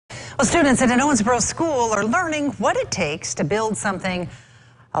Well, students at an Owensboro school are learning what it takes to build something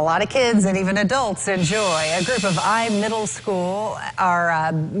a lot of kids and even adults enjoy. A group of Middle School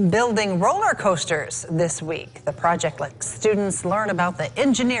are building roller coasters this week. The project lets students learn about the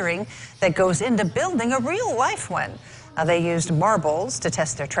engineering that goes into building a real-life one. They used marbles to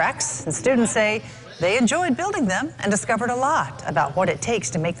test their tracks, and students say they enjoyed building them and discovered a lot about what it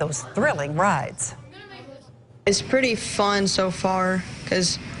takes to make those thrilling rides. It's pretty fun so far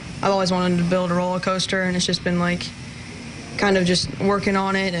because I've always wanted to build a roller coaster, and it's just been like kind of just working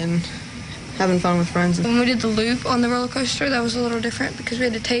on it and having fun with friends. When we did the loop on the roller coaster, that was a little different because we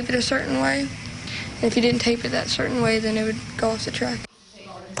had to tape it a certain way. And if you didn't tape it that certain way, then it would go off the track.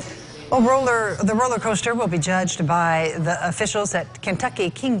 Well, the roller coaster will be judged by the officials at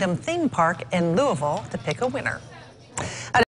Kentucky Kingdom Theme Park in Louisville to pick a winner.